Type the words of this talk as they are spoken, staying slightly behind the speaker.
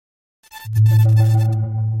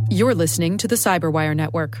You're listening to the Cyberwire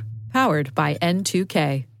Network, powered by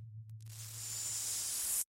N2K.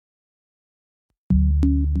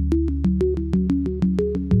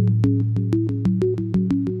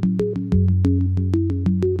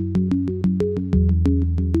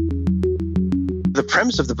 The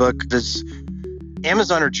premise of the book is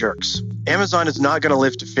Amazon are jerks. Amazon is not going to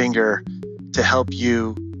lift a finger to help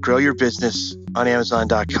you grow your business on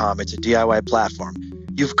Amazon.com. It's a DIY platform.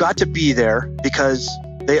 You've got to be there because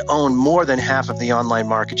they own more than half of the online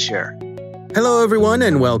market share. Hello, everyone,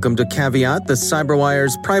 and welcome to Caveat, the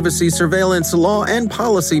CyberWire's privacy, surveillance, law, and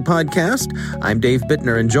policy podcast. I'm Dave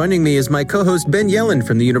Bittner, and joining me is my co-host Ben Yellen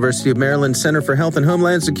from the University of Maryland Center for Health and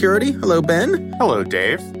Homeland Security. Hello, Ben. Hello,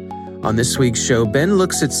 Dave. On this week's show, Ben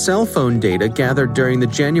looks at cell phone data gathered during the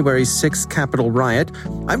January 6th Capitol riot.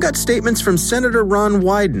 I've got statements from Senator Ron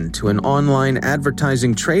Wyden to an online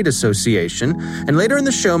advertising trade association. And later in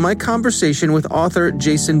the show, my conversation with author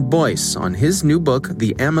Jason Boyce on his new book,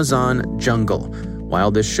 The Amazon Jungle. While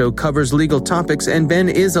this show covers legal topics and Ben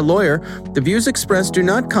is a lawyer, the views expressed do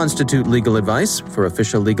not constitute legal advice. For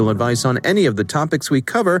official legal advice on any of the topics we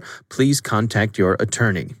cover, please contact your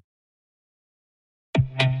attorney.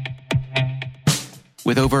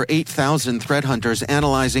 With over 8,000 threat hunters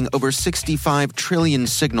analyzing over 65 trillion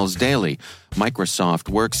signals daily, Microsoft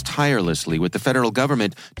works tirelessly with the federal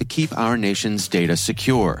government to keep our nation's data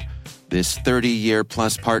secure. This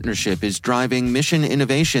 30-year-plus partnership is driving mission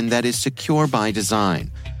innovation that is secure by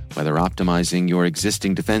design. Whether optimizing your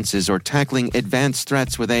existing defenses or tackling advanced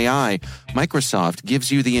threats with AI, Microsoft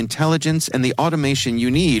gives you the intelligence and the automation you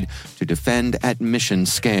need to defend at mission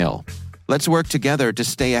scale. Let's work together to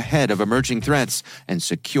stay ahead of emerging threats and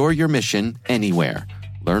secure your mission anywhere.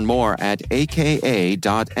 Learn more at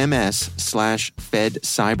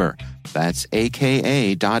aka.ms/fedcyber. That's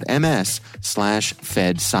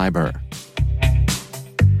aka.ms/fedcyber.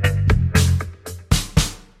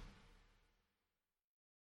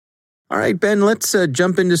 All right, Ben, let's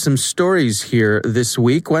jump into some stories here this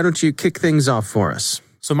week. Why don't you kick things off for us?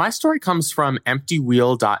 So my story comes from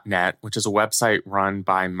emptywheel.net, which is a website run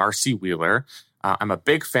by Marcy Wheeler. I'm a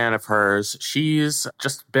big fan of hers. She's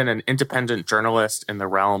just been an independent journalist in the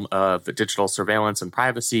realm of digital surveillance and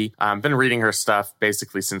privacy. I've been reading her stuff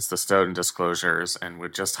basically since the Snowden disclosures and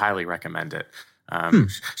would just highly recommend it.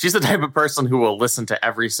 She's the type of person who will listen to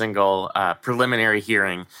every single preliminary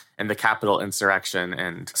hearing in the Capitol insurrection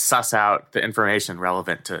and suss out the information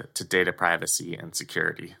relevant to data privacy and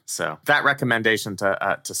security. So that recommendation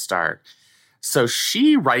to start. So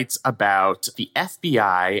she writes about the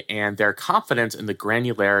FBI and their confidence in the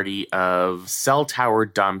granularity of cell tower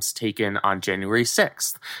dumps taken on January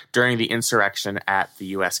 6th during the insurrection at the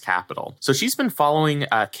U.S. Capitol. So she's been following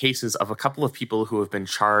cases of a couple of people who have been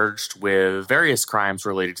charged with various crimes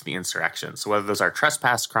related to the insurrection. So whether those are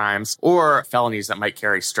trespass crimes or felonies that might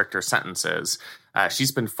carry stricter sentences.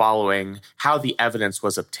 She's been following how the evidence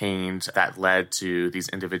was obtained that led to these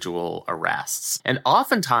individual arrests. And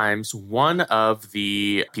oftentimes, one of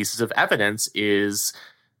the pieces of evidence is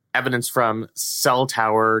evidence from cell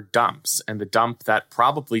tower dumps and the dump that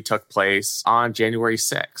probably took place on January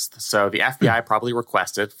 6th. So the FBI probably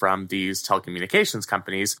requested from these telecommunications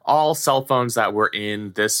companies all cell phones that were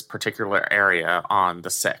in this particular area on the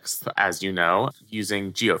 6th, as you know,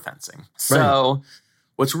 using geofencing. So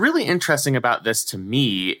what's really interesting about this to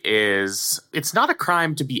me is it's not a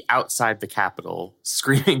crime to be outside the Capitol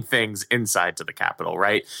screaming things inside to the Capitol,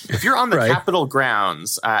 right? If you're on the Capitol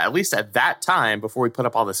grounds, at least at that time, before we put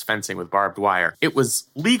up all this fencing with barbed wire, it was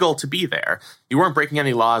legal to be there. You weren't breaking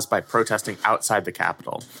any laws by protesting outside the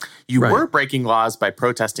Capitol. You were breaking laws by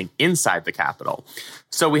protesting inside the Capitol.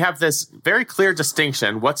 So we have this very clear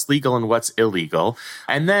distinction, what's legal and what's illegal.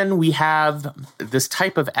 And then we have this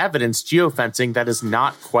type of evidence, geofencing, that is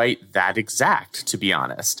not quite that exact, to be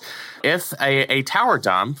honest. If a tower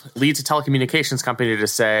dump leads a telecommunications company to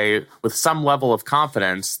say with some level of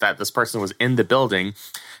confidence that this person was in the building,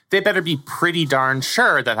 they better be pretty darn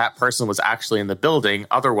sure that that person was actually in the building.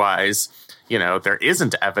 Otherwise, you know, there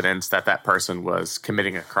isn't evidence that that person was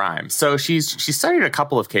committing a crime. So she studied a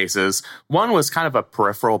couple of cases. One was kind of a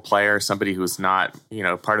peripheral player, somebody who's not, you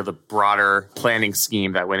know, part of the broader planning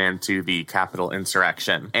scheme that went into the Capitol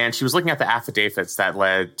insurrection. And she was looking at the affidavits that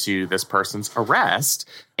led to this person's arrest.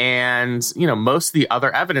 And, most of the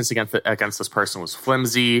other evidence against this person was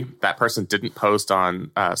flimsy. That person didn't post on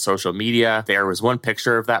social media. There was one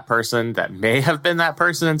picture of that person that may have been that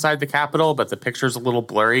person inside the Capitol, but the picture's a little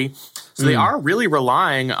blurry. So they are really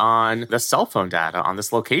relying on the cell phone data, on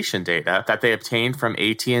this location data that they obtained from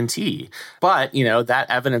AT&T. But, that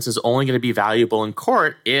evidence is only going to be valuable in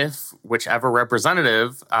court if whichever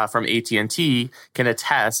representative from AT&T can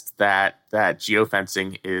attest that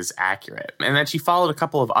geofencing is accurate. And then she followed a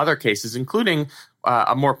couple of other cases, including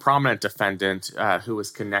a more prominent defendant who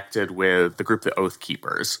was connected with the group, the Oath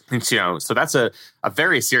Keepers. And, so that's a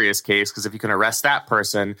very serious case, because if you can arrest that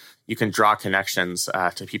person, you can draw connections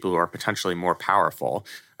to people who are potentially more powerful.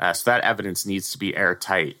 So that evidence needs to be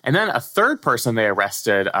airtight. And then a third person they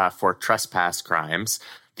arrested for trespass crimes.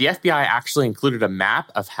 The FBI actually included a map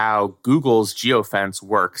of how Google's geofence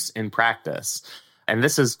works in practice. And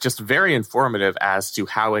this is just very informative as to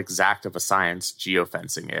how exact of a science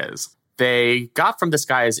geofencing is. They got from this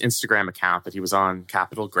guy's Instagram account that he was on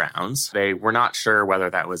Capitol grounds. They were not sure whether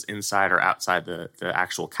that was inside or outside the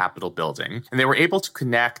actual Capitol building. And they were able to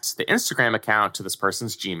connect the Instagram account to this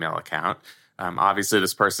person's Gmail account. Obviously,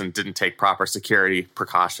 this person didn't take proper security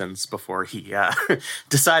precautions before he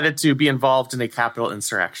decided to be involved in a Capitol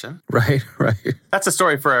insurrection. Right. That's a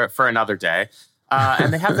story for another day.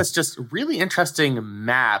 And they have this just really interesting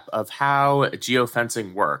map of how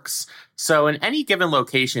geofencing works. So in any given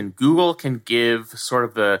location, Google can give sort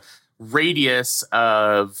of the radius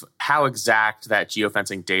of how exact that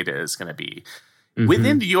geofencing data is going to be. Mm-hmm.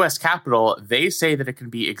 Within the U.S. Capitol, they say that it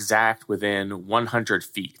can be exact within 100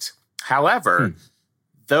 feet. However,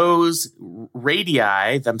 those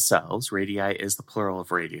radii themselves, radii is the plural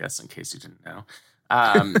of radius, in case you didn't know,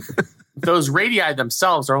 those radii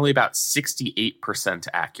themselves are only about 68%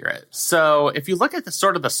 accurate. So if you look at the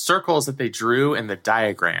sort of the circles that they drew in the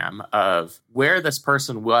diagram of where this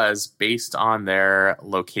person was based on their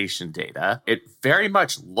location data, it very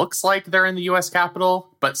much looks like they're in the U.S. Capitol,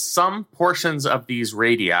 but some portions of these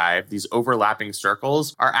radii, these overlapping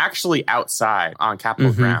circles, are actually outside on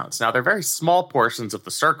Capitol grounds. Now, they're very small portions of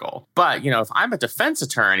the circle, but, if I'm a defense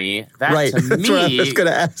attorney, that to me... I was going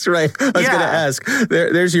to ask, I was going to ask.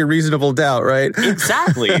 There's your reasonable doubt, right?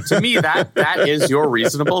 Exactly. To me, that is your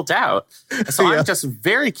reasonable doubt. So I'm just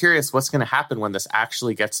very curious what's going to happen when this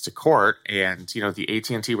actually gets to court and, the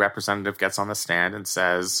AT&T representative gets on the stand and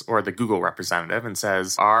says, or the Google representative and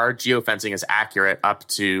says, our geofencing is accurate up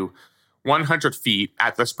to 100 feet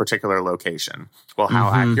at this particular location. Well,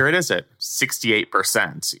 how accurate is it?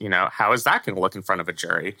 68%. How is that going to look in front of a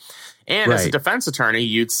jury? And as a defense attorney,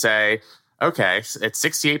 you'd say, okay, it's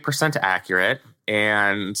 68% accurate,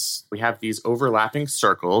 and we have these overlapping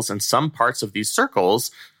circles, and some parts of these circles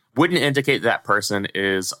wouldn't indicate that person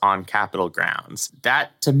is on Capitol grounds.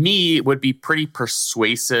 That, to me, would be pretty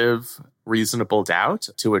persuasive, reasonable doubt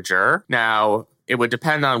to a juror. Now, it would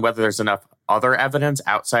depend on whether there's enough other evidence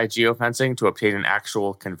outside geofencing to obtain an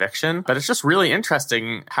actual conviction. But it's just really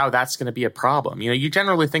interesting how that's going to be a problem. You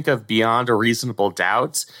generally think of beyond a reasonable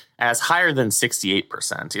doubt as higher than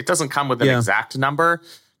 68%. It doesn't come with an exact number.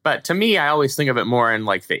 But to me, I always think of it more in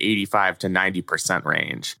like the 85 to 90%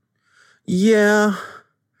 range. Yeah.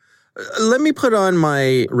 Let me put on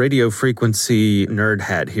my radio frequency nerd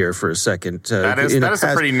hat here for a second. That is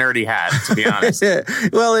a pretty nerdy hat, to be honest.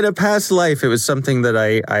 Well, in a past life, it was something that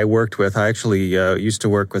I worked with. I actually used to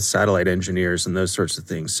work with satellite engineers and those sorts of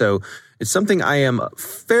things. So it's something I am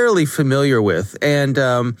fairly familiar with. And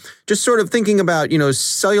just sort of thinking about,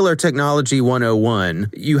 cellular technology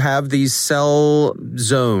 101, you have these cell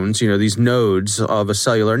zones, these nodes of a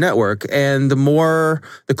cellular network. And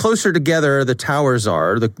the closer together the towers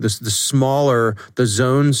are, the smaller the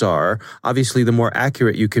zones are, obviously the more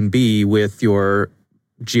accurate you can be with your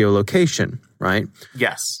geolocation, right?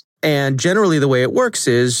 Yes. And generally the way it works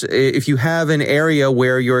is if you have an area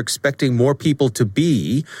where you're expecting more people to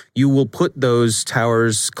be, you will put those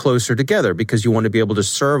towers closer together because you want to be able to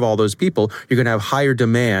serve all those people. You're going to have higher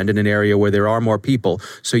demand in an area where there are more people.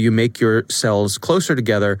 So you make your cells closer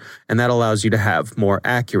together, and that allows you to have more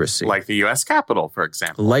accuracy. Like the U.S. Capitol, for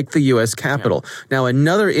example. Like the U.S. Capitol. Yeah. Now,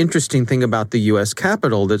 another interesting thing about the U.S.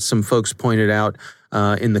 Capitol that some folks pointed out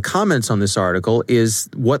in the comments on this article is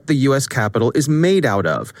what the U.S. Capitol is made out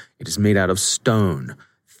of. It is made out of stone,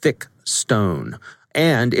 thick stone,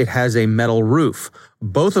 and it has a metal roof.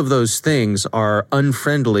 Both of those things are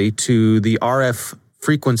unfriendly to the RF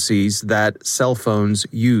frequencies that cell phones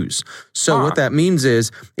use. So what that means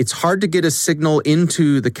is it's hard to get a signal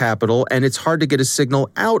into the Capitol, and it's hard to get a signal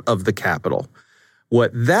out of the Capitol.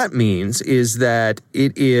 What that means is that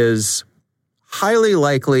it is highly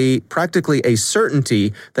likely, practically a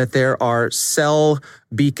certainty, that there are cell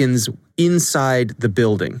beacons inside the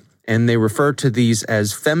building. And they refer to these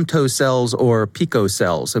as femtocells or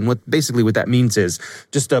picocells. And what that means is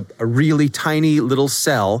just a really tiny little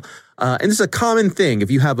cell. And this is a common thing. If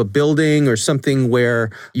you have a building or something where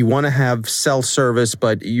you want to have cell service,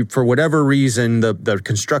 but you, for whatever reason, the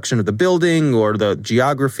construction of the building or the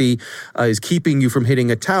geography is keeping you from hitting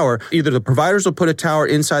a tower, either the providers will put a tower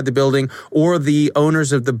inside the building or the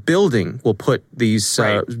owners of the building will put these,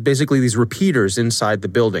 basically these repeaters inside the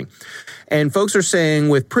building. And folks are saying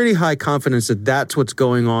with pretty high confidence that that's what's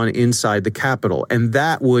going on inside the Capitol. And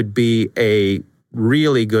that would be a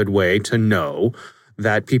really good way to know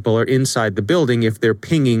that people are inside the building if they're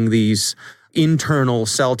pinging these internal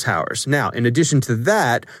cell towers. Now, in addition to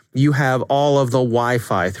that, you have all of the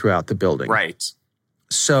Wi-Fi throughout the building. Right.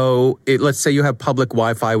 So let's say you have public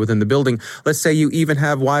Wi-Fi within the building. Let's say you even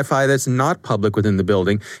have Wi-Fi that's not public within the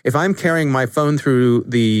building. If I'm carrying my phone through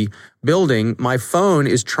the building, my phone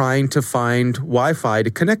is trying to find Wi-Fi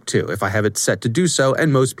to connect to if I have it set to do so,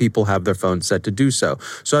 and most people have their phone set to do so.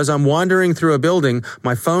 So as I'm wandering through a building,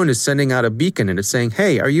 my phone is sending out a beacon and it's saying,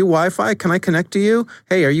 hey, are you Wi-Fi? Can I connect to you?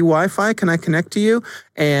 Hey, are you Wi-Fi? Can I connect to you?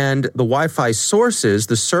 And the Wi-Fi sources,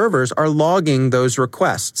 the servers, are logging those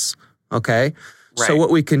requests, okay? Right. So what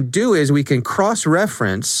we can do is we can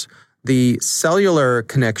cross-reference the cellular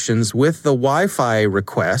connections with the Wi-Fi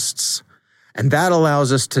requests, and that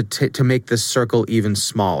allows us to make this circle even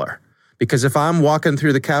smaller. Because if I'm walking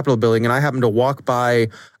through the Capitol building and I happen to walk by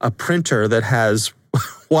a printer that has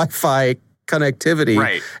Wi-Fi connectivity,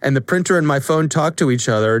 right, and the printer and my phone talk to each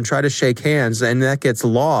other and try to shake hands, and that gets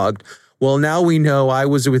logged, well, now we know I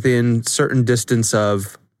was within certain distance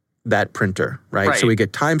of that printer, right? So we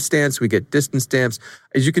get timestamps, we get distance stamps.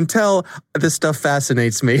 As you can tell, this stuff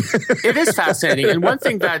fascinates me. It is fascinating. And one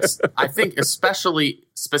thing that's, I think, especially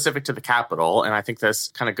specific to the Capitol, and I think this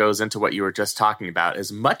kind of goes into what you were just talking about,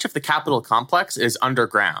 is much of the Capitol complex is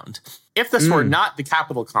underground. If this were not the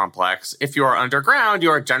Capitol complex, if you are underground,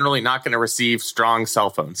 you are generally not going to receive strong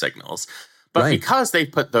cell phone signals. But because they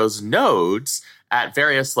put those nodes at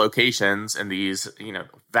various locations in these,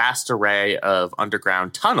 vast array of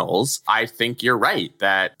underground tunnels, I think you're right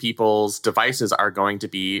that people's devices are going to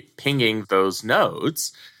be pinging those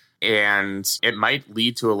nodes. And it might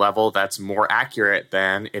lead to a level that's more accurate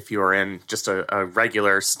than if you were in just a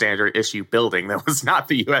regular standard issue building that was not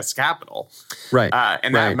the U.S. Capitol. Right.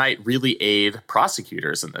 And that might really aid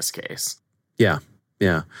prosecutors in this case. Yeah.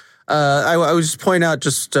 I would just point out,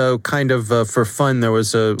 just for fun, there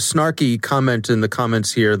was a snarky comment in the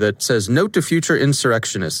comments here that says, note to future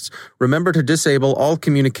insurrectionists, remember to disable all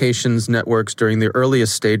communications networks during the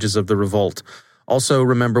earliest stages of the revolt. Also,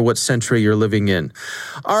 remember what century you're living in.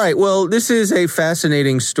 All right, well, this is a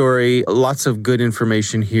fascinating story. Lots of good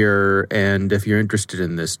information here, and if you're interested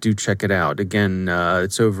in this, do check it out. Again,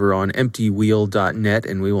 it's over on emptywheel.net,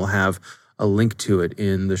 and we will have a link to it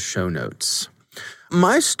in the show notes.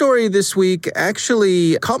 My story this week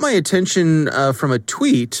actually caught my attention from a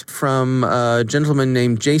tweet from a gentleman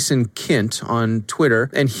named Jason Kint on Twitter.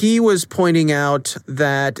 And he was pointing out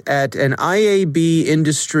that at an IAB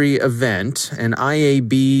industry event, and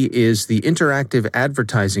IAB is the Interactive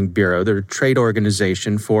Advertising Bureau, they're a trade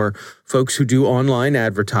organization for folks who do online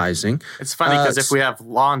advertising. It's funny because if we have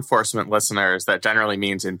law enforcement listeners, that generally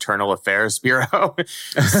means Internal Affairs Bureau.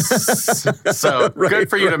 So good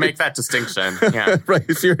for you to make that distinction. Yeah. Right.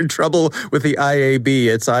 If you're in trouble with the IAB,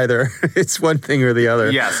 it's one thing or the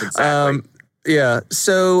other. Yes, exactly.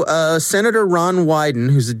 So Senator Ron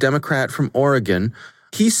Wyden, who's a Democrat from Oregon,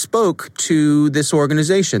 he spoke to this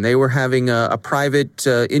organization. They were having a private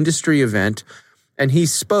industry event, and he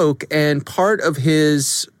spoke, and part of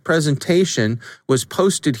his presentation was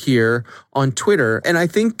posted here on Twitter, and I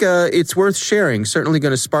think it's worth sharing. Certainly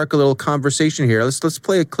going to spark a little conversation here. Let's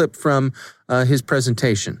play a clip from his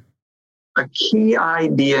presentation. A key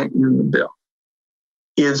idea in the bill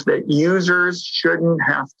is that users shouldn't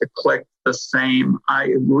have to click the same I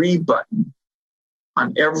agree button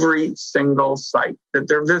on every single site that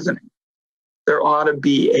they're visiting. There ought to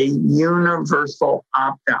be a universal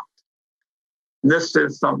opt-out. This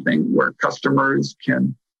is something where customers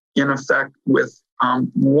can, in effect, with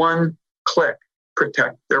one click,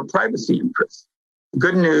 protect their privacy interests. The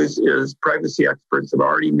good news is privacy experts have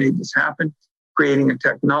already made this happen, creating a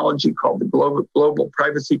technology called the Global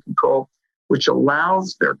Privacy Control, which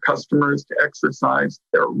allows their customers to exercise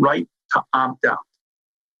their right to opt out.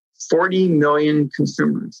 40 million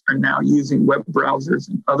consumers are now using web browsers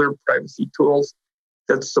and other privacy tools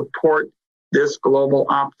that support this global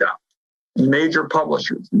opt-out. Major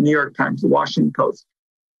publishers, the New York Times, the Washington Post,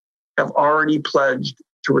 have already pledged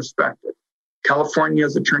to respect it.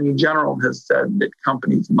 California's Attorney General has said that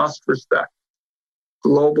companies must respect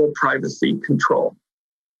global privacy control.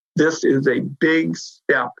 This is a big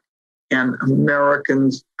step in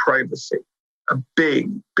Americans' privacy, a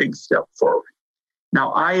big, big step forward.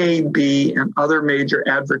 Now, IAB and other major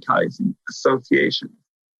advertising associations,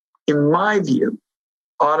 in my view,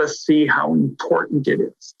 ought to see how important it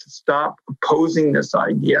is to stop opposing this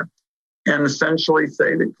idea and essentially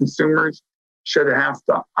say that consumers should have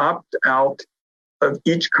to opt out of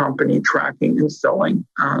each company tracking and selling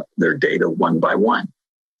their data one by one.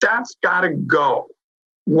 That's got to go.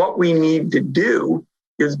 What we need to do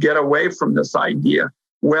is get away from this idea.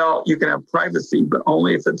 Well, you can have privacy, but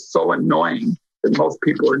only if it's so annoying that most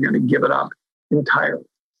people are going to give it up entirely.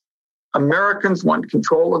 Americans want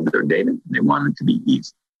control of their data, and they want it to be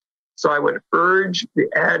easy. So I would urge the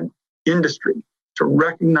ad industry to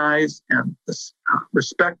recognize and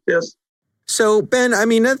respect this. So, Ben, I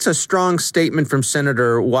mean, that's a strong statement from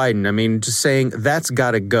Senator Wyden. I mean, just saying that's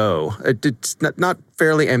got to go. It's not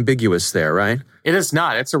fairly ambiguous there, right? It is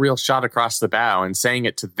not. It's a real shot across the bow, and saying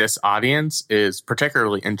it to this audience is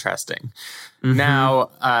particularly interesting. Mm-hmm.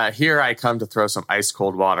 Now, here I come to throw some ice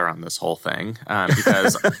cold water on this whole thing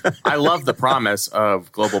because I love the promise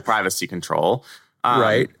of global privacy control.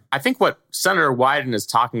 Right. I think what Senator Wyden is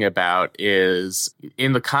talking about is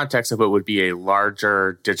in the context of what would be a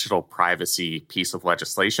larger digital privacy piece of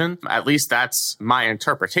legislation. At least that's my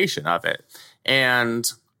interpretation of it.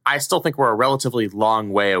 And I still think we're a relatively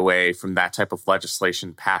long way away from that type of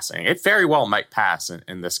legislation passing. It very well might pass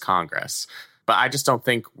in this Congress, but I just don't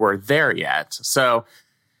think we're there yet. So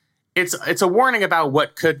it's a warning about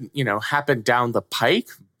what could, happen down the pike.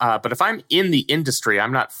 But if I'm in the industry,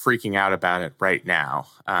 I'm not freaking out about it right now.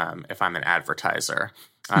 If I'm an advertiser,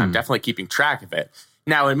 I'm definitely keeping track of it.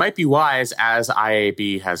 Now, it might be wise, as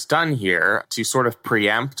IAB has done here, to sort of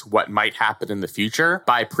preempt what might happen in the future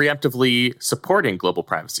by preemptively supporting global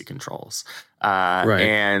privacy controls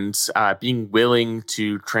and being willing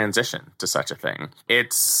to transition to such a thing.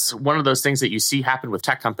 It's one of those things that you see happen with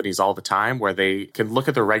tech companies all the time, where they can look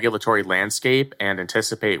at the regulatory landscape and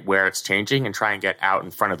anticipate where it's changing and try and get out in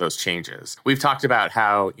front of those changes. We've talked about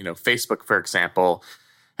how, Facebook, for example,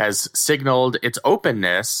 has signaled its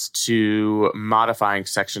openness to modifying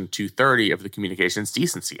Section 230 of the Communications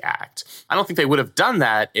Decency Act. I don't think they would have done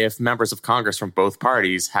that if members of Congress from both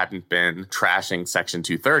parties hadn't been trashing Section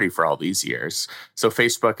 230 for all these years. So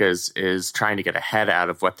Facebook is trying to get ahead out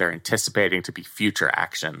of what they're anticipating to be future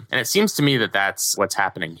action. And it seems to me that that's what's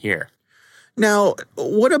happening here. Now,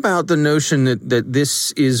 what about the notion that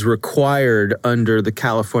this is required under the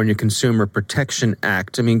California Consumer Protection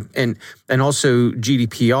Act? I mean, and also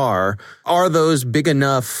GDPR. Are those big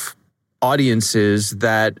enough audiences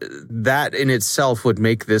that in itself would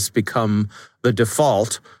make this become the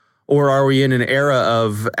default? Or are we in an era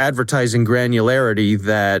of advertising granularity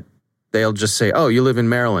that they'll just say, oh, you live in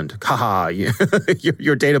Maryland. Haha,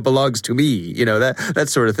 your data belongs to me. That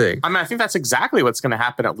sort of thing. I mean, I think that's exactly what's going to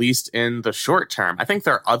happen, at least in the short term. I think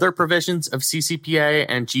there are other provisions of CCPA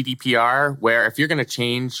and GDPR where if you're going to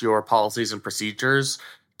change your policies and procedures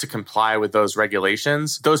to comply with those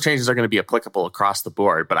regulations, those changes are going to be applicable across the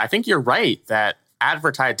board. But I think you're right that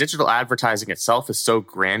digital advertising itself is so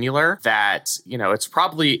granular that, it's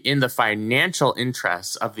probably in the financial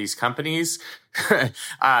interests of these companies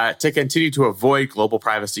to continue to avoid global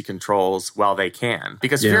privacy controls while they can.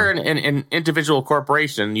 Because if you're an individual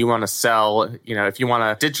corporation, you want to sell, if you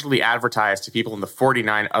want to digitally advertise to people in the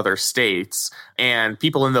 49 other states, and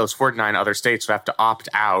people in those 49 other states have to opt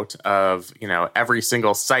out of, every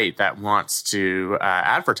single site that wants to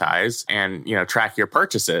advertise and, track your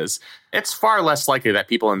purchases, it's far less likely that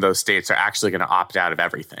people in those states are actually going to opt out of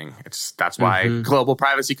everything. That's why global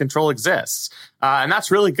privacy control exists. And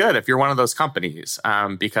that's really good if you're one of those companies,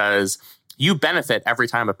 because you benefit every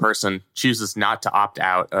time a person chooses not to opt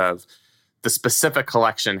out of the specific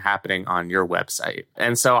collection happening on your website.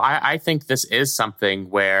 And so I think this is something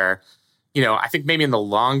where, I think maybe in the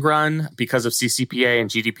long run, because of CCPA and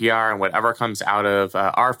GDPR and whatever comes out of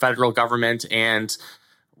our federal government and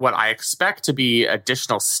what I expect to be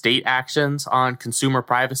additional state actions on consumer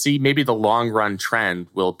privacy, maybe the long run trend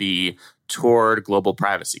will be toward global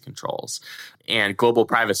privacy controls and global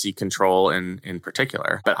privacy control in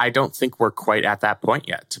particular. But I don't think we're quite at that point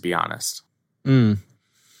yet, to be honest.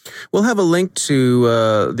 We'll have a link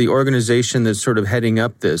to the organization that's sort of heading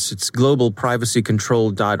up this. It's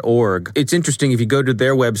globalprivacycontrol.org. It's interesting, if you go to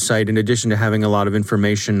their website, in addition to having a lot of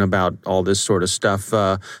information about all this sort of stuff,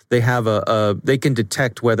 they have they can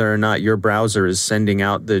detect whether or not your browser is sending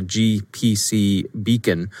out the GPC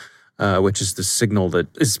beacon, which is the signal that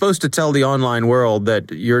is supposed to tell the online world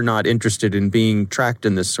that you're not interested in being tracked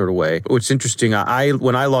in this sort of way. What's interesting,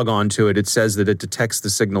 when I log on to it, it says that it detects the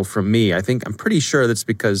signal from me. I'm pretty sure that's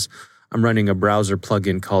because I'm running a browser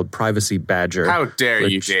plugin called Privacy Badger. How dare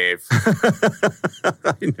you, Dave?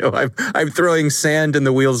 I know. I'm throwing sand in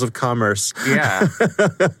the wheels of commerce. Yeah.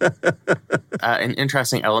 An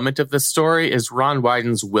interesting element of this story is Ron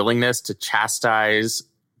Wyden's willingness to chastise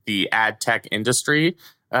the ad tech industry,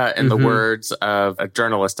 in the words of a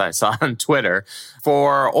journalist I saw on Twitter,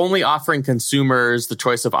 for only offering consumers the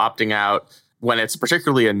choice of opting out when it's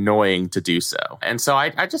particularly annoying to do so. And so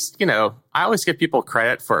I just, I always give people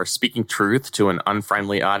credit for speaking truth to an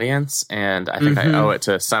unfriendly audience. And I think I owe it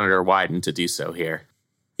to Senator Wyden to do so here.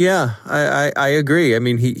 Yeah, I agree. I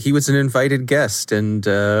mean, he was an invited guest and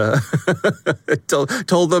told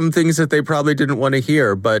them things that they probably didn't want to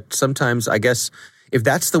hear. But sometimes, I guess, if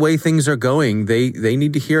that's the way things are going, they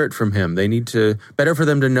need to hear it from him. Better for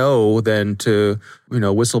them to know than to,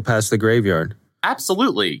 whistle past the graveyard.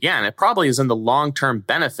 Absolutely. Yeah. And it probably is in the long-term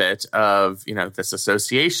benefit of, this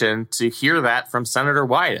association to hear that from Senator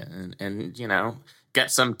Wyden and get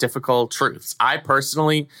some difficult truths. I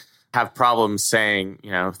personally have problems saying,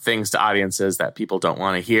 things to audiences that people don't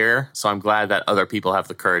want to hear. So I'm glad that other people have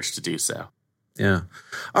the courage to do so. Yeah.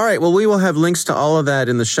 All right. Well, we will have links to all of that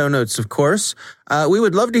in the show notes, of course. We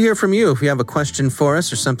would love to hear from you. If you have a question for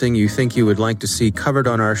us or something you think you would like to see covered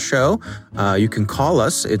on our show, you can call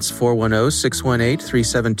us. It's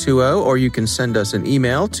 410-618-3720, or you can send us an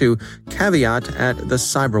email to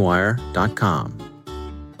caveat@thecyberwire.com.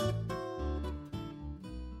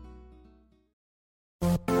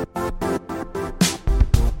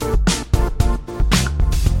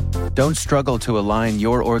 Don't struggle to align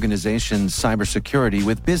your organization's cybersecurity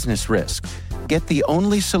with business risk. Get the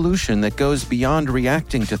only solution that goes beyond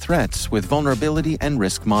reacting to threats with vulnerability and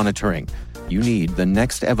risk monitoring. You need the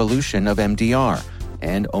next evolution of MDR,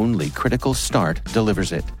 and only Critical Start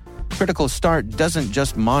delivers it. Critical Start doesn't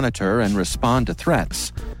just monitor and respond to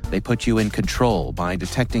threats. They put you in control by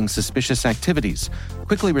detecting suspicious activities,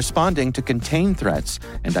 quickly responding to contain threats,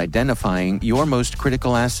 and identifying your most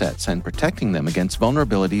critical assets and protecting them against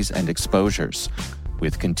vulnerabilities and exposures.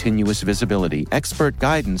 With continuous visibility, expert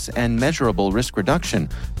guidance, and measurable risk reduction,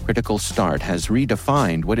 Critical Start has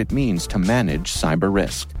redefined what it means to manage cyber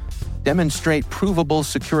risk. Demonstrate provable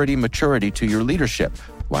security maturity to your leadership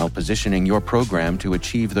while positioning your program to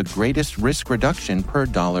achieve the greatest risk reduction per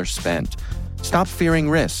dollar spent. Stop fearing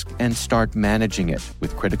risk and start managing it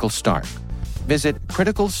with Critical Start. Visit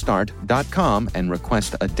criticalstart.com and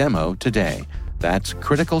request a demo today. That's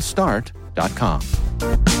criticalstart.com.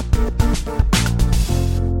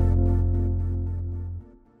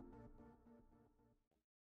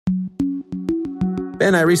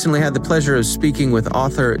 Ben, I recently had the pleasure of speaking with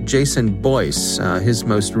author Jason Boyce. His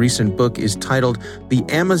most recent book is titled The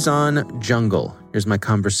Amazon Jungle. Here's my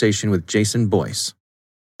conversation with Jason Boyce.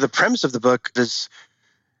 The premise of the book is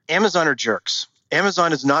Amazon are jerks.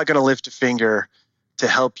 Amazon is not going to lift a finger to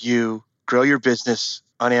help you grow your business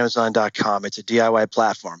on Amazon.com. It's a DIY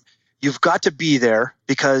platform. You've got to be there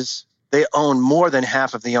because they own more than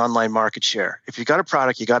half of the online market share. If you've got a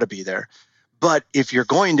product, you got to be there. But if you're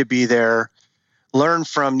going to be there, learn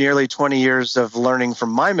from nearly 20 years of learning from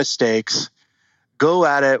my mistakes, go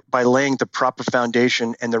at it by laying the proper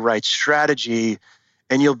foundation and the right strategy,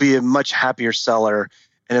 and you'll be a much happier seller,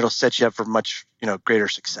 and it'll set you up for much, greater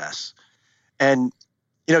success. And,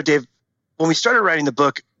 Dave, when we started writing the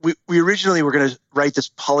book, we originally were going to write this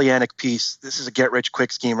Pollyannic piece. This is a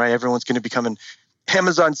get-rich-quick scheme, right? Everyone's going to become an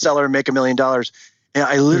Amazon seller and make $1 million. And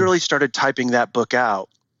I literally started typing that book out.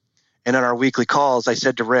 And on our weekly calls, I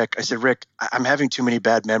said to Rick, Rick, I'm having too many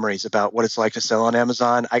bad memories about what it's like to sell on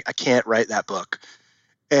Amazon. I can't write that book.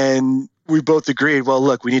 And we both agreed, well,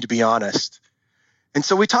 look, we need to be honest. And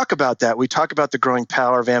so we talk about that. We talk about the growing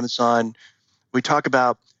power of Amazon. We talk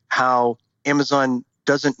about how Amazon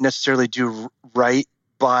doesn't necessarily do right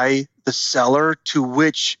by the seller to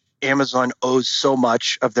which Amazon owes so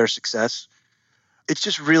much of their success. It's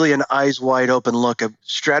just really an eyes wide open look at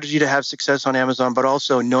strategy to have success on Amazon, but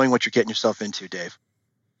also knowing what you're getting yourself into, Dave.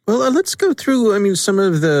 Well, let's go through, some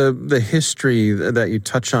of the history that you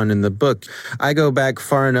touch on in the book. I go back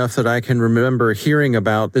far enough that I can remember hearing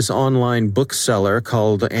about this online bookseller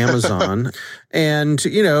called Amazon. And,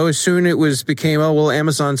 as soon it became,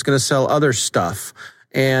 Amazon's going to sell other stuff.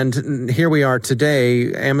 And here we are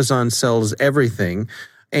today. Amazon sells everything.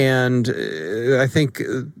 And I think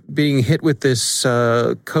being hit with this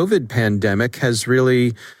COVID pandemic has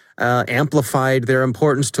really amplified their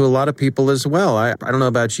importance to a lot of people as well. I don't know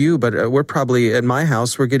about you, but we're probably, at my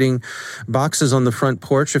house, we're getting boxes on the front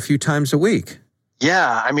porch a few times a week.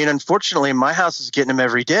 Yeah, I mean, unfortunately, my house is getting them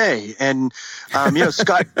every day. And,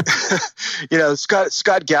 Scott,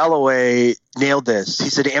 Scott Galloway nailed this.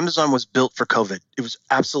 He said Amazon was built for COVID. It was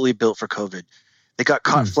absolutely built for COVID. They got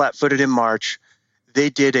caught flat-footed in March.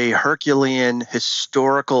 They did a Herculean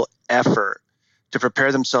historical effort to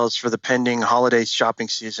prepare themselves for the pending holiday shopping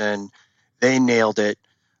season. They nailed it.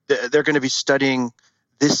 They're going to be studying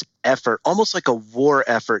this effort, almost like a war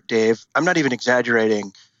effort, Dave. I'm not even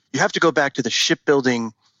exaggerating. You have to go back to the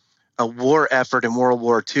shipbuilding war effort in World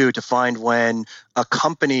War II to find when a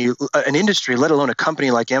company, an industry, let alone a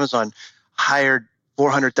company like Amazon, hired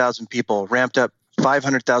 400,000 people, ramped up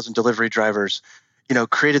 500,000 delivery drivers,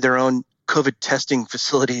 created their own COVID testing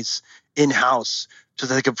facilities in-house so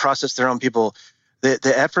that they could process their own people.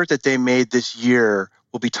 The effort that they made this year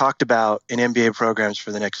will be talked about in MBA programs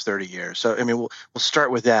for the next 30 years. So, I mean, we'll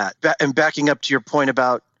start with that. And backing up to your point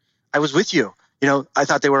about, I was with you. I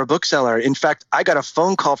thought they were a bookseller. In fact, I got a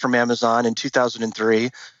phone call from Amazon in 2003.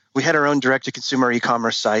 We had our own direct-to-consumer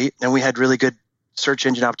e-commerce site, and we had really good search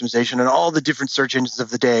engine optimization and all the different search engines of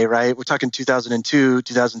the day, right? We're talking 2002,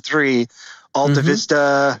 2003, Alta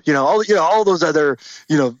Vista, all those other,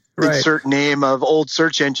 insert name of old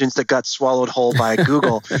search engines that got swallowed whole by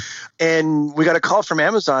Google. And we got a call from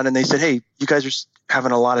Amazon, and they said, hey, you guys are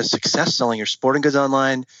having a lot of success selling your sporting goods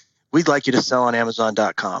online. We'd like you to sell on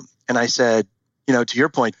Amazon.com. And I said, to your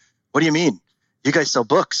point, what do you mean? You guys sell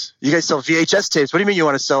books. You guys sell VHS tapes. What do you mean you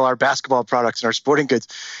want to sell our basketball products and our sporting goods?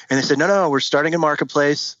 And they said, no, we're starting a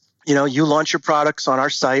marketplace. You launch your products on our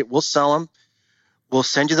site. We'll sell them. We'll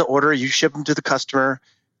send you the order. You ship them to the customer.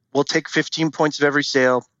 We'll take 15 points of every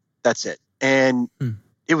sale. That's it. And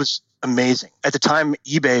it was amazing. At the time,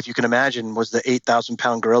 eBay, if you can imagine, was the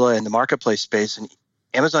 8,000-pound gorilla in the marketplace space. And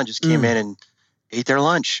Amazon just came in and ate their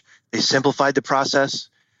lunch. They simplified the process.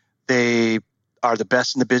 They are the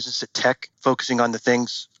best in the business at tech, focusing on the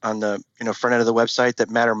things on the front end of the website that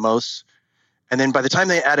matter most. And then by the time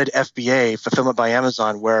they added FBA, Fulfillment by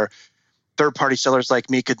Amazon, where third-party sellers like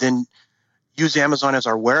me could then use Amazon as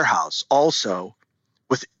our warehouse also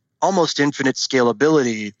with almost infinite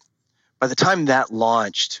scalability, by the time that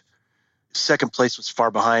launched, second place was far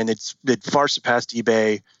behind. They'd far surpassed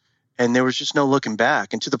eBay, and there was just no looking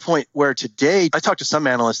back. And to the point where today, I talked to some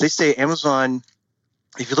analysts, they say Amazon,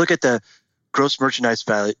 if you look at the gross merchandise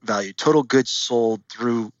value, total goods sold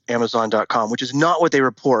through Amazon.com, which is not what they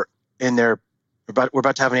report in their, we're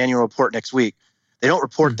about to have an annual report next week. They don't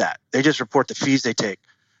report that. They just report the fees they take.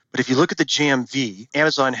 But if you look at the GMV,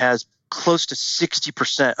 Amazon has close to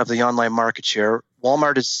 60% of the online market share.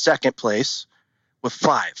 Walmart is second place with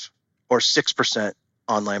 5 or 6%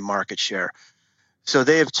 online market share. So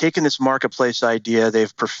they have taken this marketplace idea,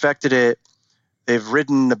 they've perfected it, they've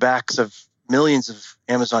ridden the backs of millions of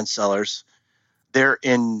Amazon sellers. They're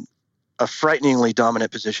in a frighteningly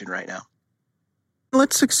dominant position right now.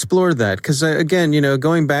 Let's explore that because, again,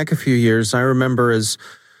 going back a few years, I remember as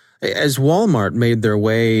Walmart made their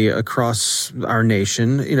way across our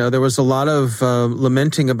nation, there was a lot of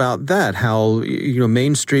lamenting about that, how,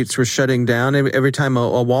 main streets were shutting down. Every time a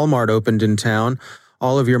Walmart opened in town,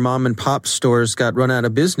 all of your mom and pop stores got run out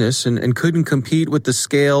of business and couldn't compete with the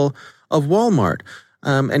scale of Walmart.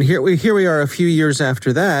 And here we are a few years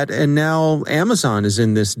after that, and now Amazon is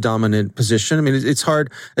in this dominant position. I mean, it's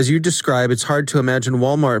hard, as you describe, it's hard to imagine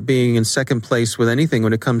Walmart being in second place with anything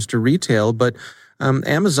when it comes to retail, but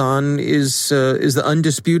Amazon is the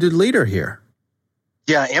undisputed leader here.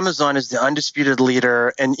 Yeah, Amazon is the undisputed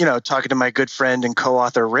leader. And, talking to my good friend and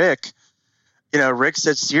co-author Rick, Rick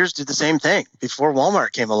said Sears did the same thing before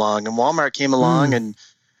Walmart came along. And Walmart came along and,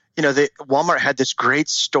 Walmart had this great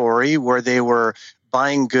story where they were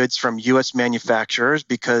buying goods from U.S. manufacturers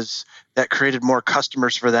because that created more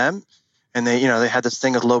customers for them. And they had this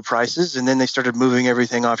thing of low prices. And then they started moving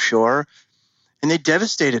everything offshore. And they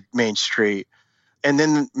devastated Main Street. And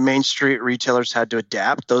then Main Street retailers had to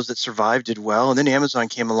adapt. Those that survived did well. And then Amazon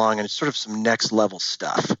came along and it's sort of some next level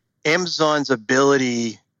stuff. Amazon's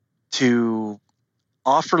ability to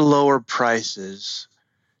offer lower prices,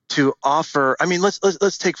 to offer,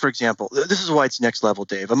 let's take, for example, this is why it's next level,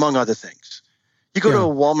 Dave, among other things. You go to a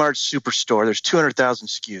Walmart superstore, there's 200,000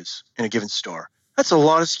 SKUs in a given store. That's a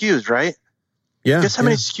lot of SKUs, right? Yeah. Guess how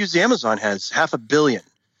many SKUs Amazon has? 500 million.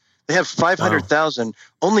 They have 500,000. Wow.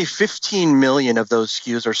 Only 15 million of those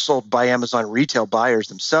SKUs are sold by Amazon retail buyers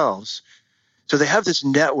themselves. So they have this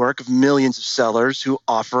network of millions of sellers who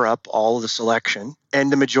offer up all of the selection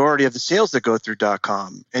and the majority of the sales that go through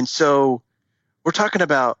 .com. And so we're talking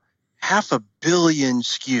about 500 million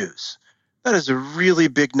SKUs. That is a really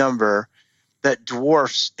big number that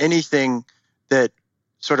dwarfs anything that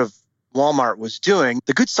sort of Walmart was doing.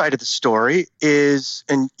 The good side of the story is,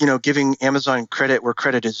 and giving Amazon credit where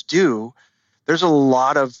credit is due, there's a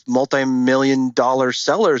lot of multi-million-dollar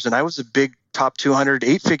sellers, and I was a big top 200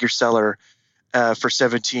 8-figure seller for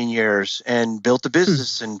 17 years and built a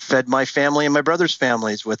business and fed my family and my brother's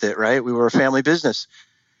families with it, right? We were a family business.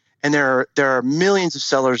 And there are millions of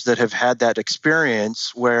sellers that have had that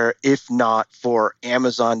experience where, if not for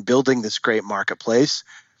Amazon building this great marketplace,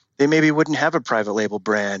 they maybe wouldn't have a private label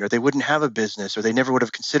brand, or they wouldn't have a business, or they never would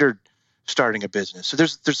have considered starting a business. So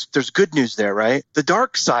there's good news there, right? The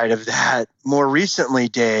dark side of that more recently,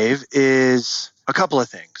 Dave, is a couple of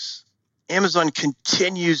things. Amazon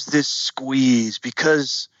continues this squeeze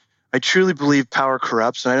because I truly believe power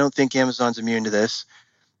corrupts, and I don't think Amazon's immune to this.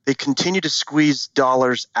 They continue to squeeze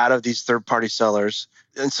dollars out of these third-party sellers,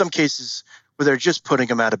 in some cases where they're just putting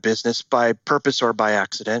them out of business by purpose or by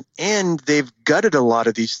accident. And they've gutted a lot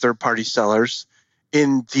of these third-party sellers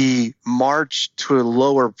in the march to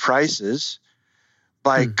lower prices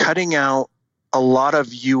by cutting out a lot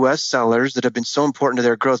of U.S. sellers that have been so important to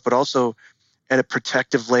their growth, but also at a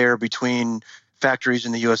protective layer between factories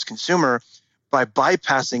and the U.S. consumer, by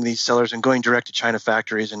bypassing these sellers and going direct to China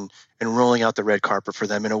factories and rolling out the red carpet for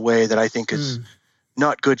them in a way that I think is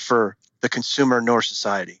not good for the consumer nor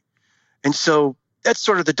society. And so that's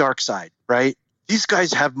sort of the dark side, right? These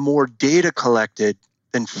guys have more data collected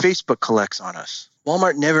than Facebook collects on us.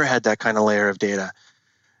 Walmart never had that kind of layer of data.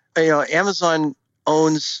 Amazon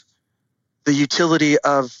owns the utility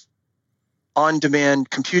of on-demand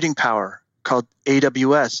computing power called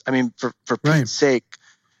AWS. I mean, for Pete's sake,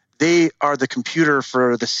 they are the computer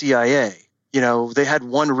for the CIA. They had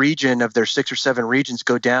one region of their 6 or 7 regions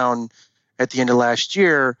go down at the end of last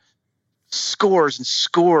year. Scores and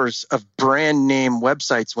scores of brand name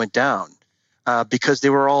websites went down because they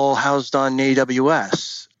were all housed on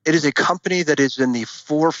AWS. It is a company that is in the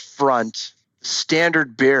forefront,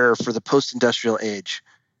 standard bearer for the post-industrial age.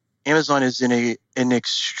 Amazon is in an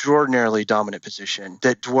extraordinarily dominant position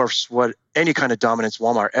that dwarfs what any kind of dominance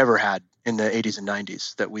Walmart ever had in the 80s and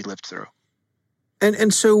 90s that we lived through.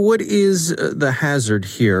 And so what is the hazard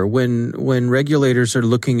here when regulators are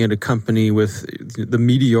looking at a company with the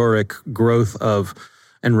meteoric growth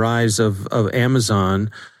and rise of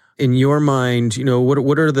Amazon? In your mind,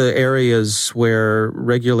 what are the areas where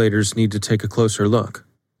regulators need to take a closer look?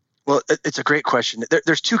 Well, it's a great question.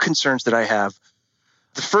 There's 2 concerns that I have.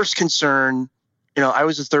 The first concern, I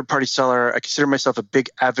was a third-party seller. I consider myself a big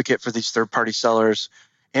advocate for these third-party sellers.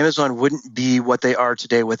 Amazon wouldn't be what they are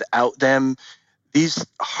today without them. These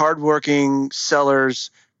hardworking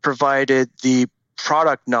sellers provided the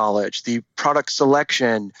product knowledge, the product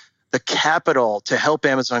selection, the capital to help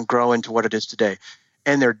Amazon grow into what it is today.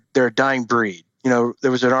 And they're a dying breed. There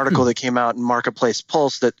was an article that came out in Marketplace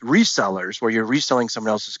Pulse that resellers, where you're reselling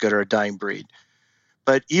someone else's good, are a dying breed.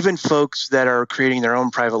 But even folks that are creating their own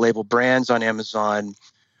private label brands on Amazon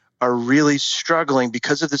are really struggling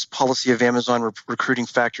because of this policy of Amazon recruiting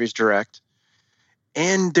factories direct.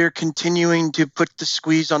 And they're continuing to put the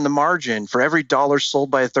squeeze on the margin. For every dollar sold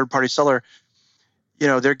by a third-party seller,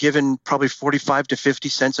 they're given probably 45 to 50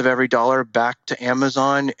 cents of every dollar back to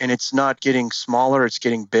Amazon, and it's not getting smaller, it's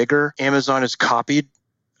getting bigger. Amazon is copied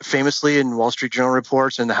famously in Wall Street Journal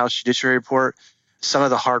reports and the House Judiciary Report. Some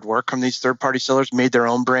of the hard work from these third-party sellers made their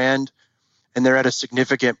own brand, and they're at a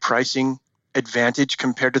significant pricing advantage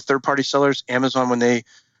compared to third-party sellers. Amazon, when they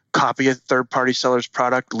copy a third-party seller's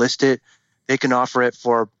product, list it, they can offer it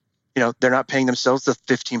for, they're not paying themselves the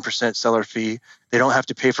 15% seller fee. They don't have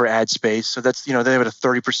to pay for ad space. So that's, they have a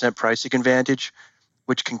 30% pricing advantage,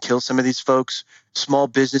 which can kill some of these folks. Small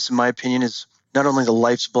business, in my opinion, is not only the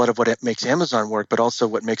life's blood of what makes Amazon work, but also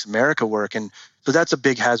what makes America work. And so that's a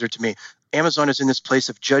big hazard to me. Amazon is in this place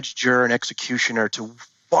of judge, juror, and executioner to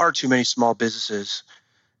far too many small businesses.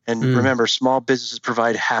 And remember, small businesses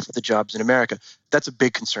provide half of the jobs in America. That's a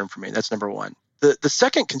big concern for me. That's number one. The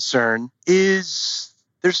second concern is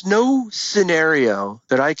there's no scenario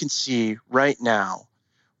that I can see right now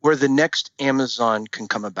where the next Amazon can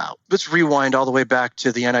come about. Let's rewind all the way back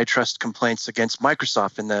to the antitrust complaints against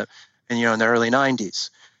Microsoft in the early 90s.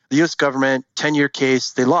 The U.S. government, 10-year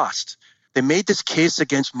case, they lost. They made this case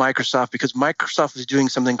against Microsoft because Microsoft was doing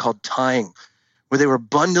something called tying, where they were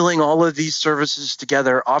bundling all of these services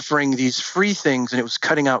together, offering these free things, and it was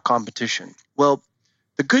cutting out competition. Well,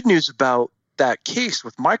 the good news about that case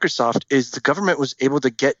with Microsoft is the government was able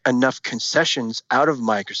to get enough concessions out of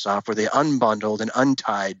Microsoft where they unbundled and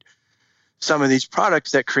untied some of these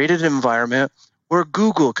products that created an environment where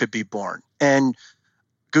Google could be born. And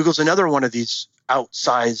Google's another one of these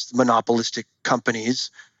outsized monopolistic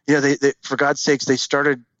companies. They for God's sakes, they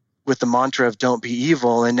started with the mantra of don't be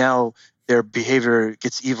evil, and now their behavior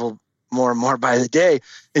gets evil more and more by the day.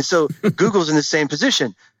 And so Google's in the same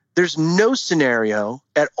position. There's no scenario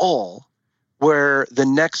at all where the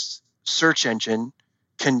next search engine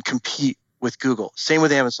can compete with Google. Same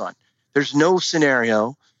with Amazon. There's no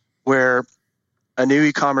scenario where a new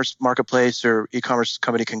e-commerce marketplace or e-commerce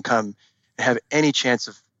company can come and have any chance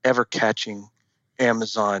of ever catching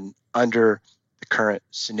Amazon under the current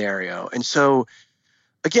scenario. And so,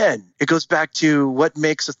 again, it goes back to what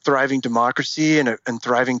makes a thriving democracy and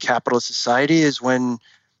thriving capitalist society is when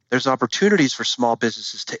there's opportunities for small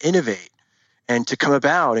businesses to innovate and to come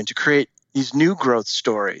about and to create these new growth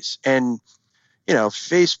stories. And,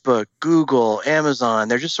 Facebook, Google, Amazon,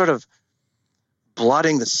 they're just sort of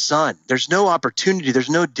blotting the sun. There's no opportunity. There's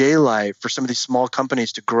no daylight for some of these small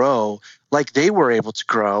companies to grow like they were able to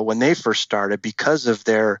grow when they first started because of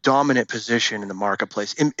their dominant position in the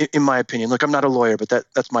marketplace, in my opinion. Look, I'm not a lawyer, but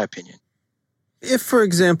that's my opinion. If, for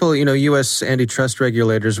example, U.S. antitrust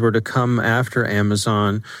regulators were to come after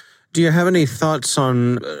Amazon, do you have any thoughts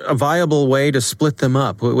on a viable way to split them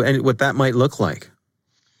up and what that might look like?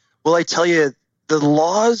 Well, I tell you, the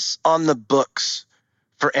laws on the books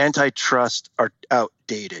for antitrust are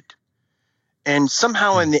outdated. And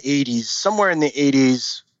somehow in the 80s, somewhere in the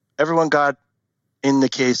 80s, everyone got in the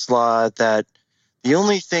case law that the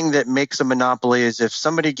only thing that makes a monopoly is if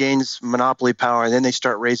somebody gains monopoly power and then they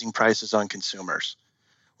start raising prices on consumers.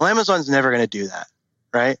 Well, Amazon's never going to do that,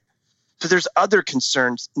 right? So there's other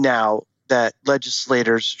concerns now that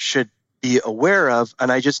legislators should be aware of,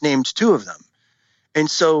 and I just named two of them. And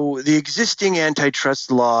so the existing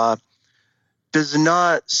antitrust law does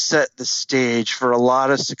not set the stage for a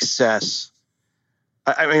lot of success.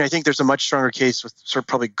 I think there's a much stronger case with sort of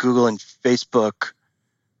probably Google and Facebook,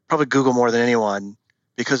 probably Google more than anyone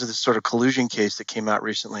because of this sort of collusion case that came out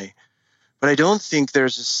recently. But I don't think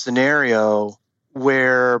there's a scenario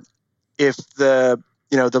where if the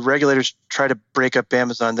regulators try to break up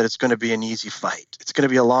Amazon, that it's going to be an easy fight. It's going to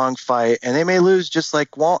be a long fight, and they may lose just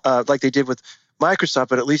like they did with Microsoft,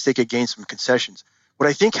 but at least they could gain some concessions. What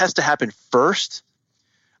I think has to happen first,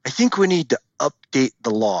 I think we need to update the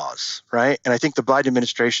laws, right? And I think the Biden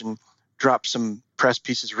administration dropped some press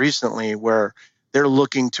pieces recently where they're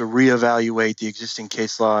looking to reevaluate the existing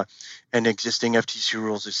case law and existing FTC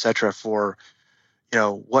rules, et cetera, for,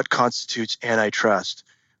 what constitutes antitrust.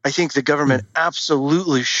 I think the government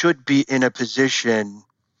absolutely should be in a position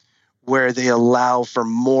where they allow for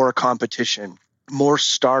more competition, more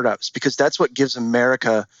startups, because that's what gives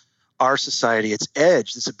America, our society, its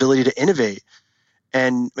edge, this ability to innovate.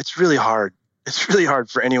 And it's really hard. It's really hard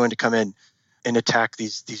for anyone to come in and attack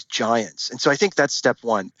these giants. And so I think that's step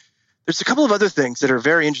one. There's a couple of other things that are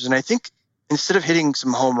very interesting. I think instead of hitting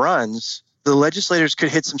some home runs, the legislators could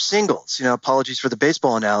hit some singles. Apologies for the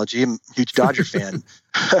baseball analogy. I'm a huge Dodger fan.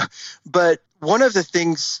 But one of the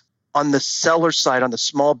things on the seller side, on the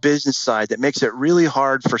small business side, that makes it really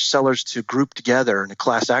hard for sellers to group together in a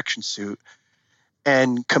class action suit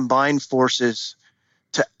and combine forces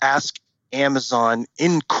to ask Amazon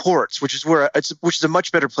in courts, which is a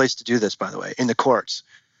much better place to do this, by the way, in the courts.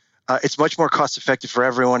 It's much more cost effective for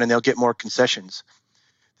everyone, and they'll get more concessions.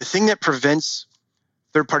 The thing that prevents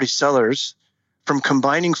third-party sellers from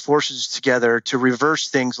combining forces together to reverse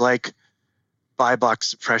things like buy box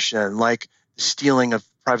suppression, like stealing of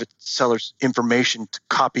private sellers' information to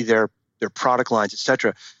copy their product lines, et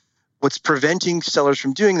cetera. What's preventing sellers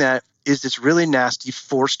from doing that is this really nasty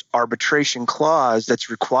forced arbitration clause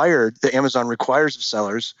that Amazon requires of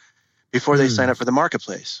sellers before they sign up for the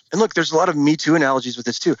marketplace. And look, there's a lot of Me Too analogies with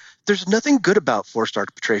this too. There's nothing good about forced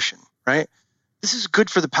arbitration, right? This is good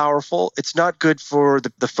for the powerful. It's not good for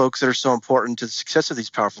the folks that are so important to the success of these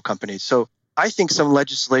powerful companies. So I think some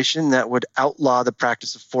legislation that would outlaw the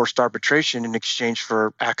practice of forced arbitration in exchange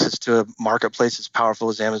for access to a marketplace as powerful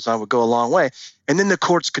as Amazon would go a long way. And then the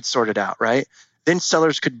courts could sort it out, right? Then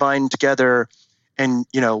sellers could bind together and,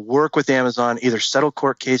 work with Amazon, either settle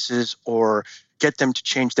court cases or get them to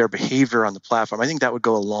change their behavior on the platform. I think that would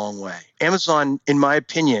go a long way. Amazon, in my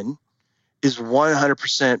opinion, is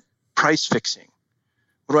 100% price fixing.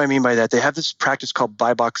 What do I mean by that? They have this practice called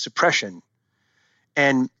buy box suppression.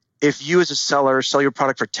 And if you as a seller sell your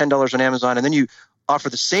product for $10 on Amazon and then you offer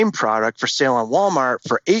the same product for sale on Walmart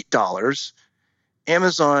for $8,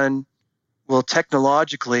 Amazon will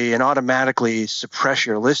technologically and automatically suppress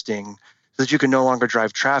your listing so that you can no longer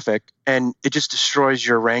drive traffic. And it just destroys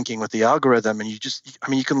your ranking with the algorithm. And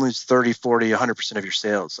you can lose 30, 40, 100% of your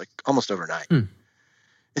sales, like almost overnight.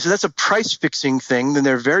 And so that's a price fixing thing. Then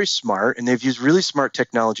they're very smart and they've used really smart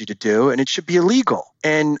technology to do, and it should be illegal.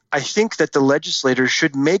 And I think that the legislators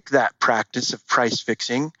should make that practice of price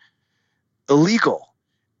fixing illegal.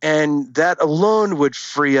 And that alone would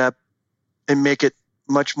free up and make it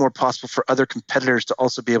much more possible for other competitors to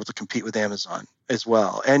also be able to compete with Amazon as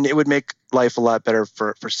well. And it would make life a lot better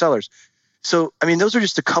for sellers. So, I mean, those are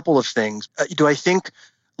just a couple of things. Do I think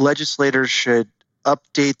legislators should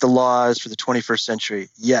update the laws for the 21st century?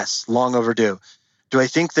 Yes, long overdue. Do I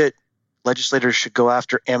think that legislators should go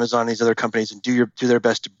after Amazon and these other companies and do their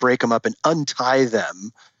best to break them up and untie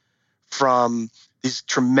them from these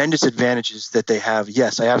tremendous advantages that they have?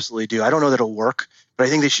 Yes, I absolutely do. I don't know that it'll work, but I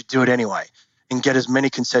think they should do it anyway and get as many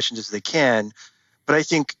concessions as they can. But I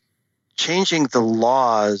think changing the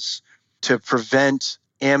laws to prevent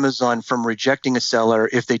Amazon from rejecting a seller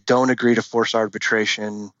if they don't agree to forced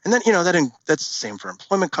arbitration, and then that's the same for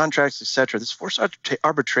employment contracts, etc. This forced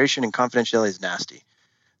arbitration and confidentiality is nasty.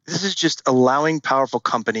 This is just allowing powerful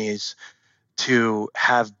companies to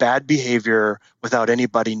have bad behavior without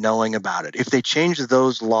anybody knowing about it. If they change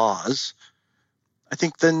those laws, I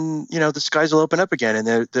think then, the skies will open up again, and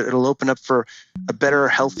it'll open up for a better,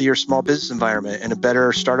 healthier small business environment and a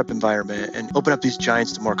better startup environment, and open up these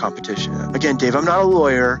giants to more competition. Again, Dave, I'm not a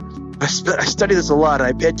lawyer. I study this a lot, and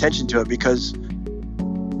I pay attention to it because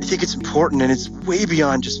I think it's important, and it's way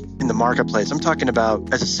beyond just in the marketplace. I'm talking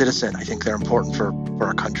about as a citizen. I think they're important for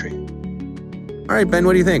our country. All right, Ben,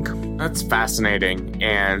 what do you think? That's fascinating.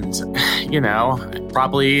 And,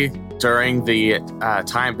 probably during the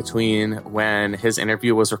time between when his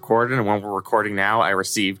interview was recorded and when we're recording now, I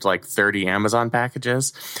received like 30 Amazon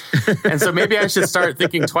packages. And so maybe I should start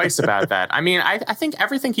thinking twice about that. I mean, I think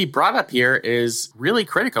everything he brought up here is really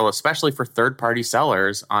critical, especially for third-party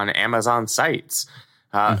sellers on Amazon sites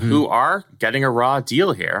who are getting a raw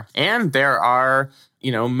deal here. And there are,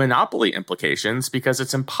 monopoly implications because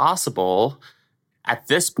it's impossible at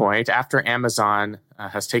this point, after Amazon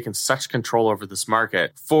has taken such control over this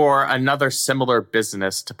market, for another similar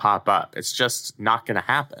business to pop up. It's just not going to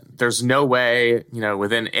happen. There's no way,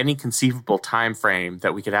 within any conceivable time frame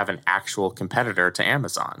that we could have an actual competitor to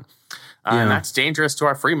Amazon. And that's dangerous to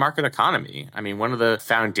our free market economy. I mean, one of the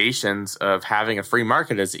foundations of having a free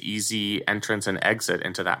market is easy entrance and exit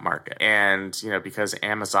into that market. And, because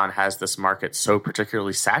Amazon has this market so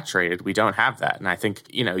particularly saturated, we don't have that. And I think,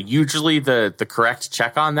 usually the correct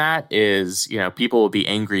check on that is, people will be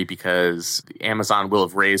angry because Amazon will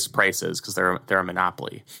have raised prices because they're a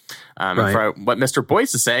monopoly. Right. And for what Mr.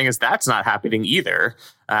 Boyce is saying is that's not happening either.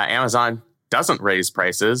 Amazon doesn't raise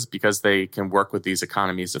prices because they can work with these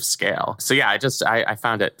economies of scale. So yeah, I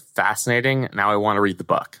found it fascinating. Now I want to read the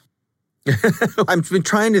book. I've been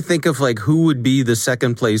trying to think of who would be the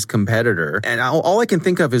second place competitor. And all I can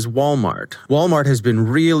think of is Walmart. Walmart has been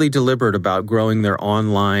really deliberate about growing their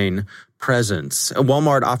online presence.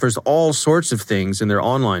 Walmart offers all sorts of things in their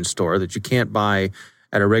online store that you can't buy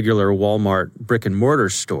at a regular Walmart brick and mortar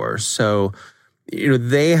store. So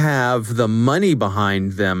they have the money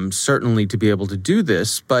behind them, certainly, to be able to do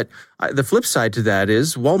this. But the flip side to that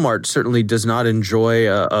is Walmart certainly does not enjoy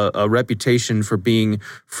a reputation for being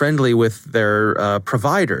friendly with their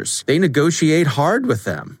providers. They negotiate hard with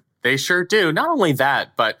them. They sure do. Not only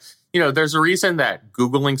that, but there's a reason that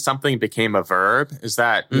Googling something became a verb, is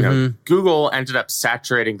that, Google ended up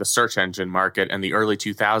saturating the search engine market in the early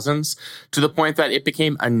 2000s to the point that it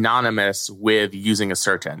became anonymous with using a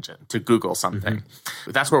search engine to Google something.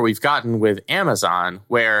 That's where we've gotten with Amazon,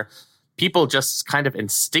 where people just kind of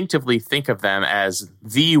instinctively think of them as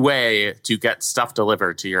the way to get stuff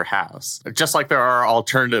delivered to your house. Just like there are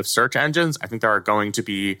alternative search engines, I think there are going to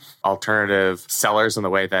be alternative sellers in the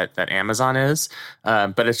way that Amazon is.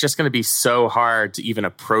 But it's just going to be so hard to even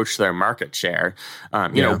approach their market share.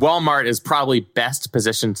 Walmart is probably best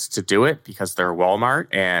positioned to do it because they're Walmart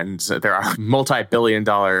and they're a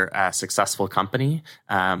multi-billion-dollar successful company.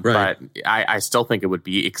 But I still think it would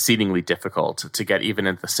be exceedingly difficult to get even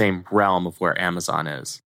into the same realm of where Amazon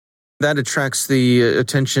is. That attracts the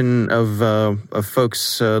attention of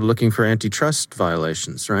folks looking for antitrust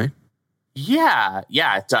violations, right? Yeah,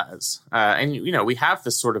 it does. And, we have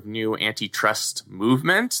this sort of new antitrust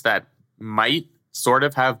movement that might sort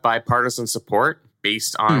of have bipartisan support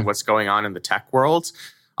based on what's going on in the tech world.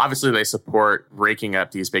 Obviously, they support raking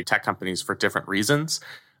up these big tech companies for different reasons.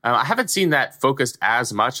 I haven't seen that focused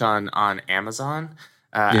as much on Amazon.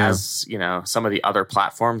 As some of the other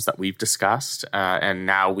platforms that we've discussed. And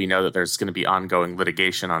now we know that there's going to be ongoing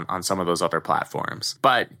litigation on some of those other platforms.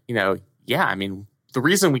 But, the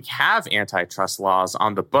reason we have antitrust laws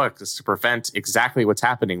on the book is to prevent exactly what's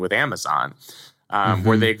happening with Amazon.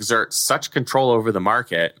 where they exert such control over the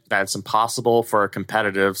market that it's impossible for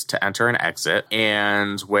competitors to enter and exit,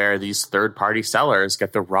 and where these third-party sellers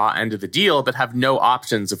get the raw end of the deal but have no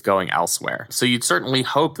options of going elsewhere. So you'd certainly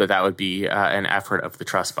hope that that would be an effort of the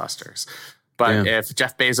trust busters. But if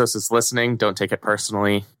Jeff Bezos is listening, don't take it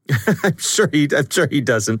personally. I'm sure he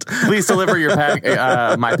doesn't. Please deliver your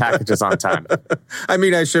my packages on time. I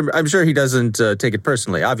mean, I'm sure he doesn't take it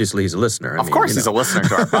personally. Obviously, he's a listener. Of course, he's a listener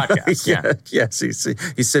to our podcast. Yes,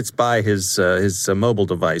 he sits by his mobile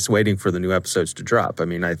device waiting for the new episodes to drop. I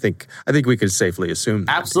mean, I think we could safely assume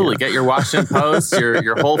that. Absolutely, get your Washington Post,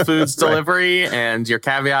 your Whole Foods delivery, and your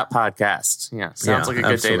Caveat podcast. Yeah, sounds like a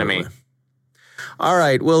good day to me. All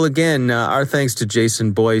right. Well, again, our thanks to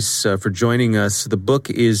Jason Boyce for joining us. The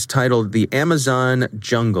book is titled The Amazon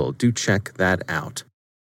Jungle. Do check that out.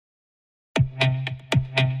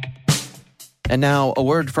 And now a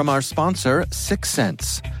word from our sponsor,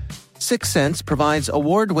 Syxsense. Syxsense provides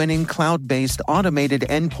award-winning cloud-based automated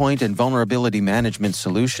endpoint and vulnerability management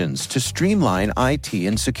solutions to streamline IT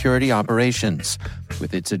and security operations.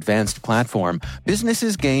 With its advanced platform,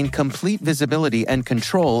 businesses gain complete visibility and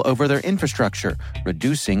control over their infrastructure,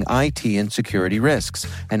 reducing IT and security risks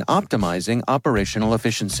and optimizing operational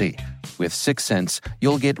efficiency. With Syxsense,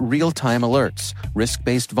 you'll get real-time alerts,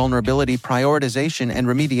 risk-based vulnerability prioritization and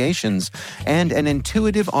remediations, and an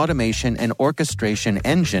intuitive automation and orchestration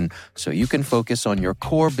engine so you can focus on your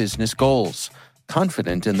core business goals,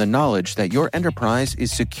 confident in the knowledge that your enterprise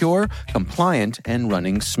is secure, compliant, and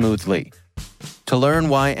running smoothly. To learn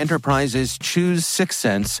why enterprises choose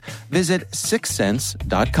Syxsense, visit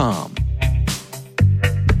syxsense.com.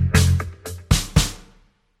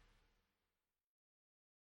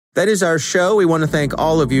 That is our show. We want to thank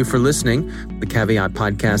all of you for listening. The Caveat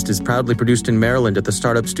podcast is proudly produced in Maryland at the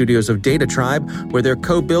startup studios of Data Tribe, where they're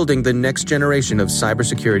co-building the next generation of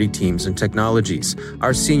cybersecurity teams and technologies.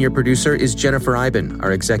 Our senior producer is Jennifer Iben.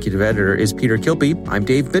 Our executive editor is Peter Kilpe. I'm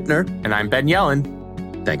Dave Bittner. And I'm Ben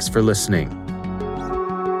Yellen. Thanks for listening.